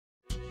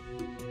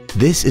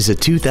This is a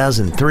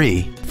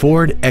 2003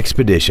 Ford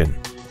Expedition.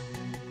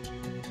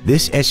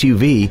 This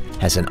SUV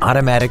has an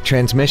automatic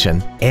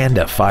transmission and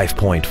a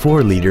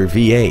 5.4-liter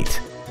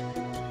V8.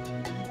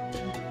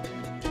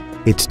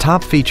 Its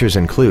top features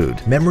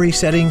include memory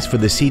settings for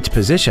the seat's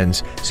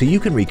positions so you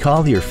can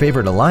recall your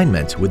favorite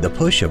alignments with the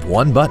push of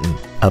one button,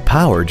 a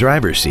power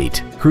driver's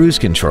seat, cruise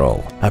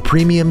control, a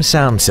premium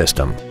sound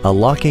system, a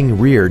locking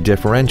rear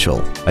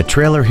differential, a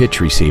trailer hitch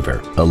receiver,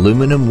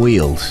 aluminum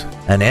wheels,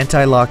 an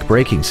anti-lock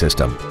braking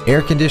system,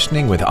 air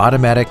conditioning with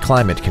automatic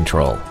climate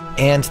control,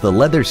 and the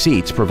leather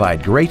seats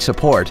provide great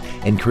support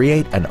and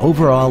create an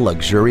overall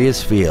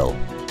luxurious feel.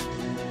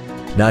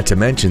 Not to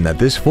mention that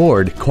this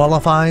Ford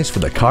qualifies for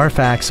the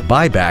Carfax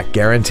buyback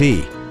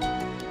guarantee.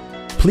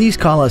 Please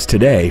call us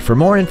today for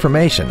more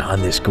information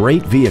on this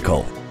great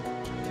vehicle.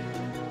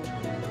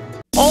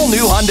 All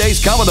new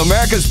Hyundais come with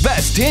America's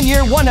best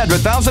 10-year,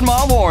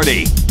 100,000-mile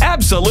warranty.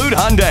 Absolute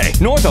Hyundai,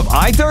 north of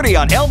I-30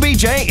 on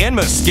LBJ in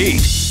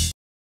Mesquite.